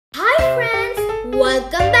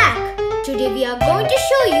Welcome back. Today we are going to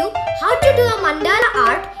show you how to do a mandala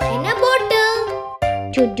art in a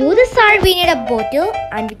bottle. To do this art we need a bottle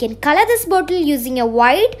and we can color this bottle using a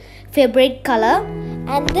white fabric color,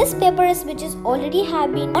 and this paper which is already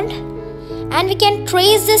have been on, and we can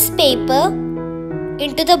trace this paper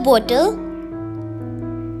into the bottle.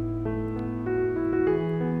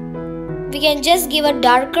 We can just give a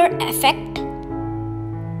darker effect.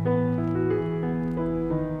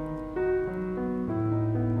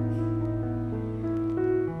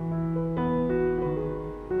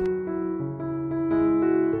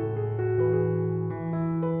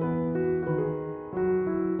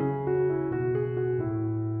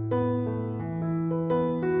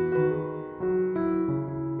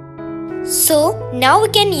 So now we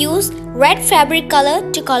can use red fabric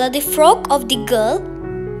color to color the frock of the girl.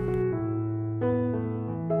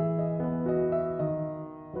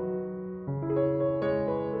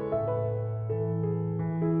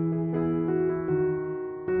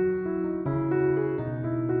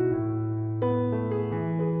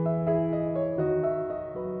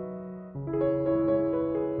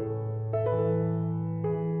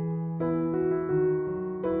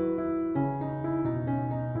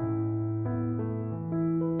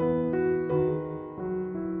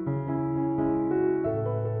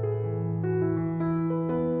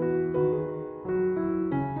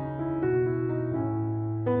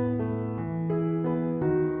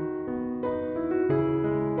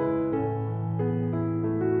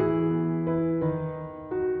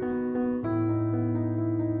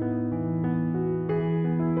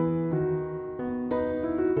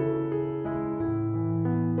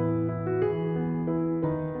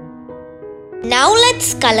 Now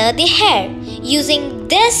let's color the hair using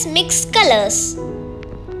these mixed colors.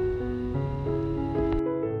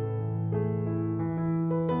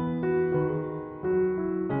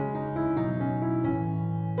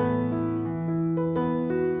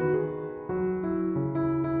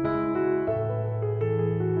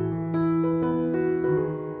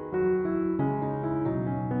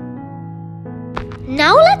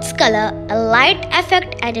 Now let's color a light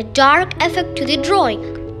effect and a dark effect to the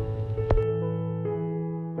drawing.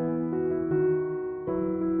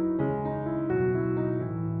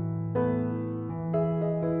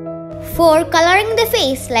 For coloring the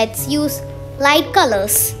face, let's use light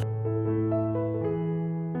colors.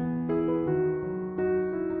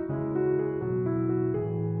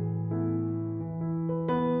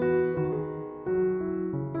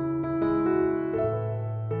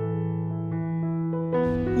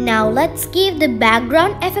 Now let's give the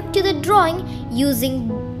background effect to the drawing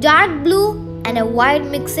using dark blue and a white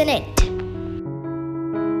mix in it.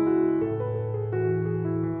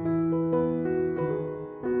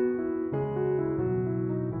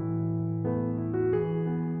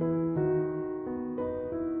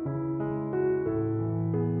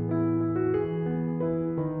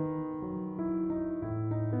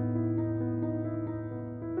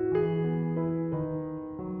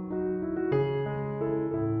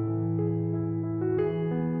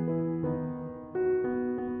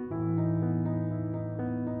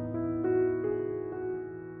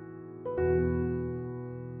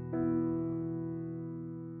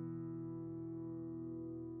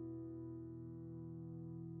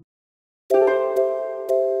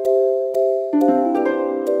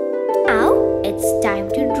 Now it's time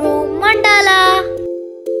to draw mandala.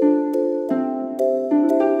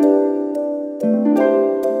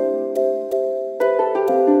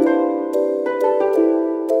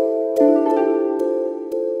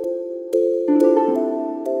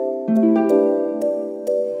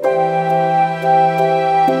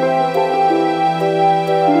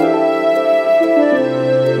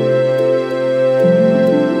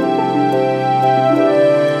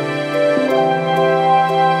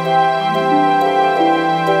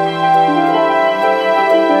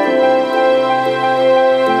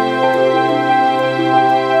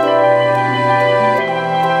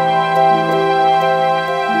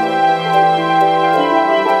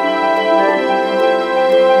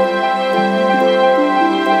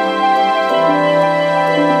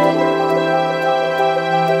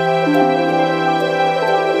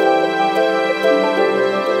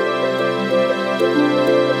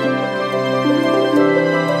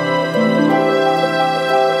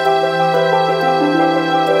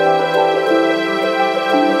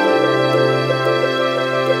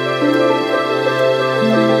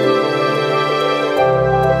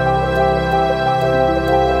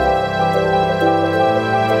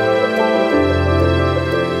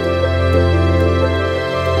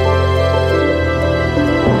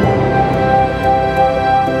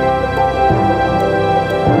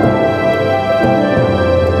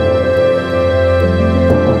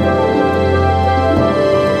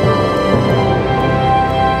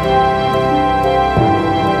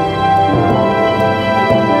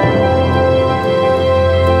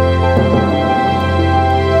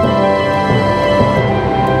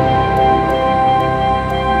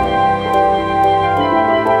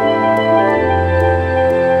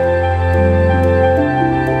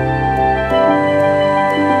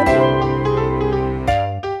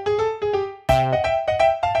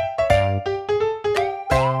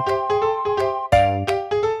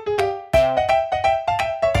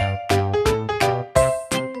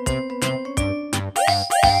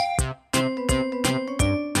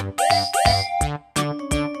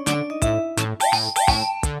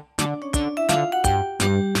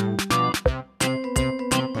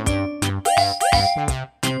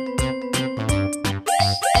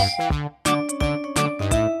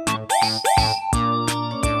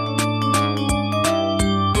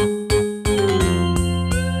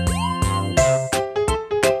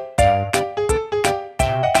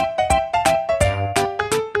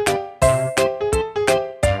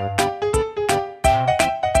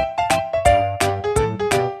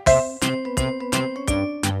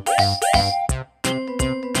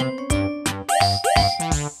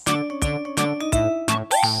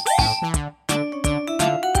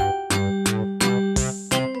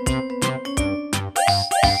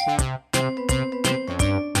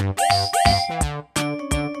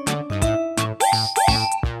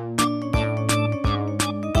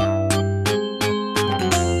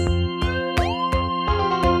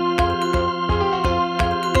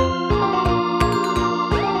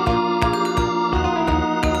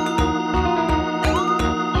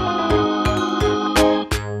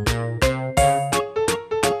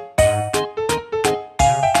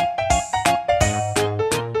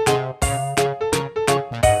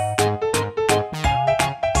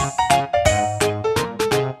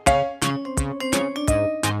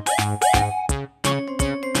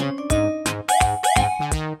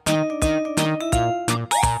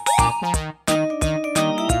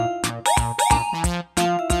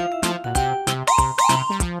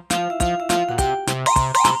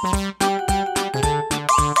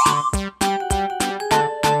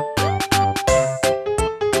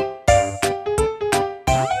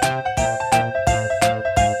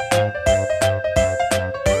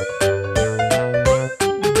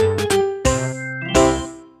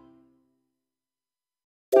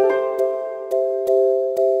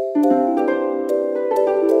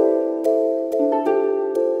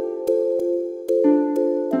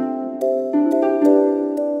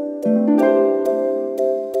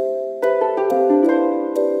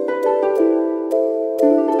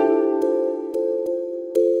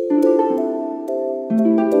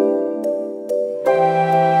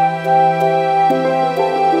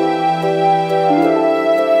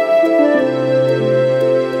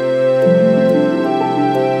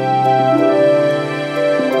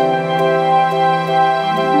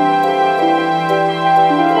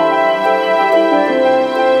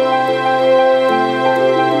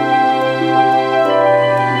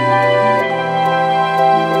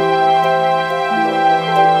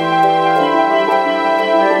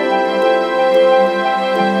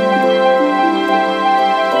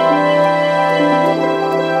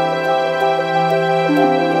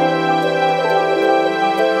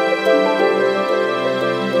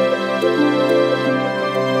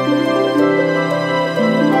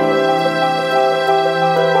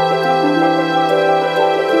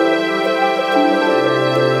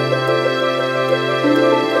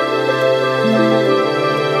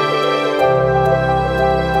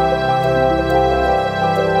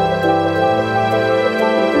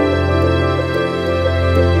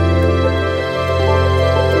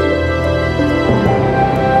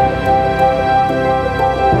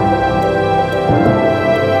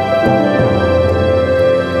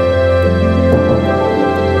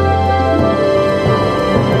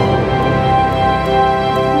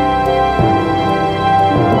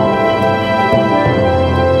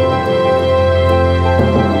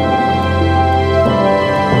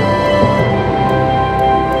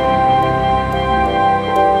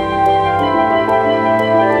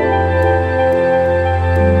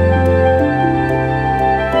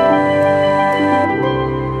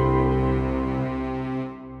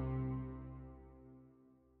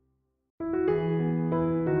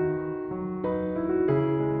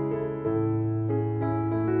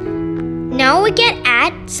 Now we can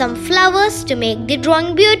add some flowers to make the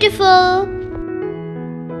drawing beautiful.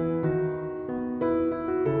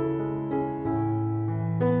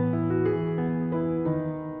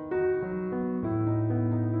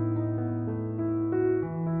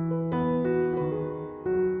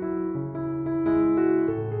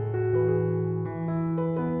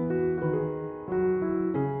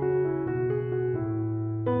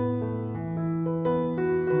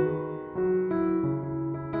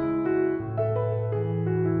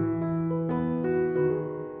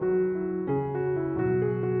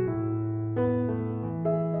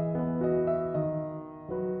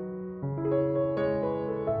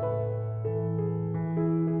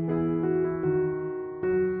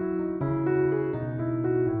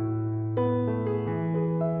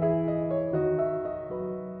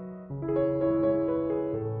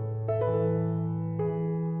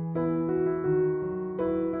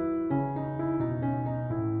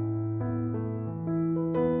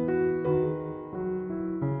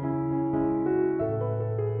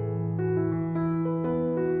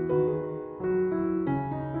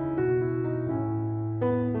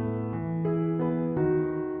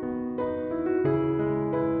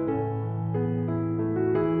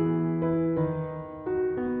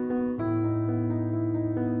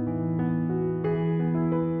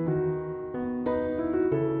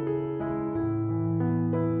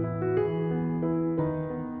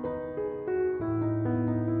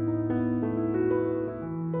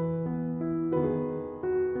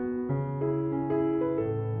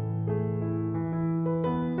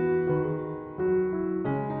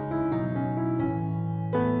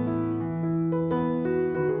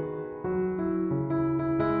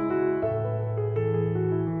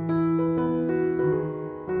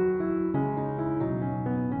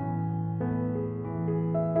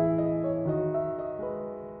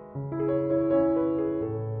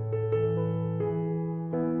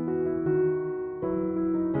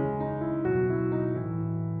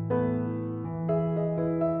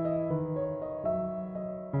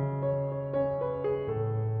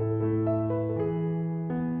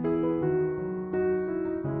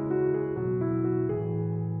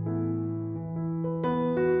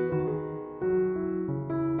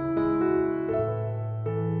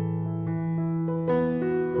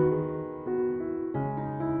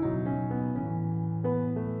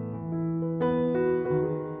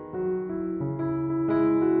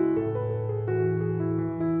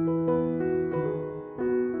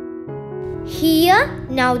 Here,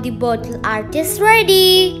 now the bottle art is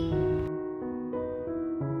ready.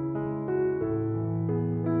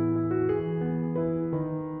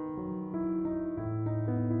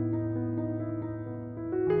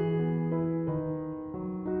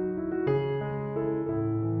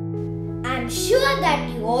 I'm sure that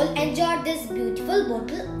you all enjoyed this beautiful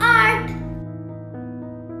bottle art.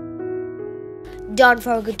 Don't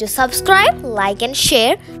forget to subscribe, like and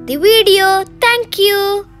share the video. Thank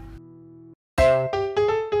you.